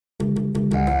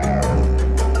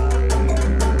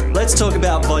Let's talk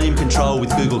about volume control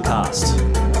with Google Cast.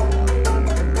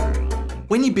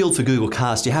 When you build for Google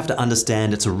Cast, you have to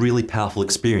understand it's a really powerful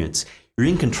experience. You're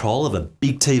in control of a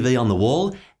big TV on the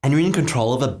wall, and you're in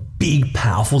control of a big,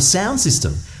 powerful sound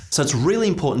system. So it's really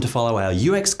important to follow our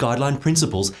UX guideline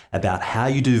principles about how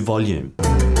you do volume.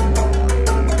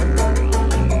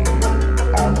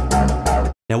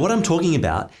 Now, what I'm talking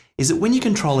about is that when you're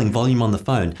controlling volume on the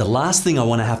phone, the last thing I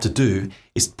want to have to do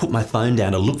is put my phone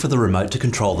down to look for the remote to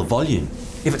control the volume.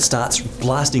 If it starts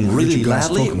blasting really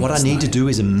loudly, what I need to do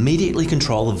is immediately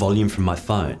control the volume from my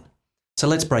phone. So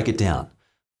let's break it down.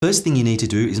 First thing you need to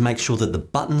do is make sure that the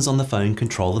buttons on the phone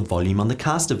control the volume on the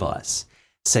Cast device.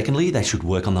 Secondly, they should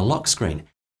work on the lock screen.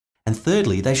 And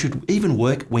thirdly, they should even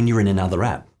work when you're in another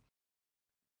app.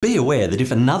 Be aware that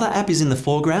if another app is in the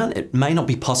foreground, it may not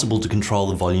be possible to control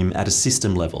the volume at a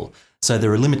system level. So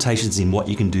there are limitations in what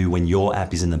you can do when your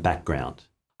app is in the background.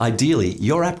 Ideally,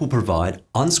 your app will provide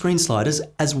on-screen sliders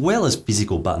as well as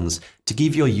physical buttons to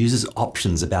give your users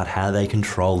options about how they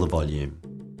control the volume.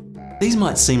 These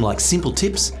might seem like simple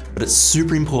tips, but it's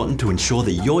super important to ensure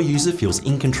that your user feels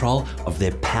in control of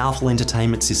their powerful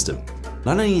entertainment system.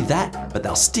 Not only that, but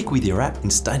they'll stick with your app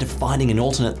instead of finding an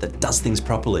alternate that does things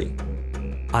properly.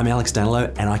 I'm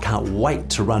Danilo, and I can't wait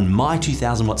to run my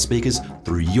 2000 watt speakers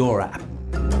through your app.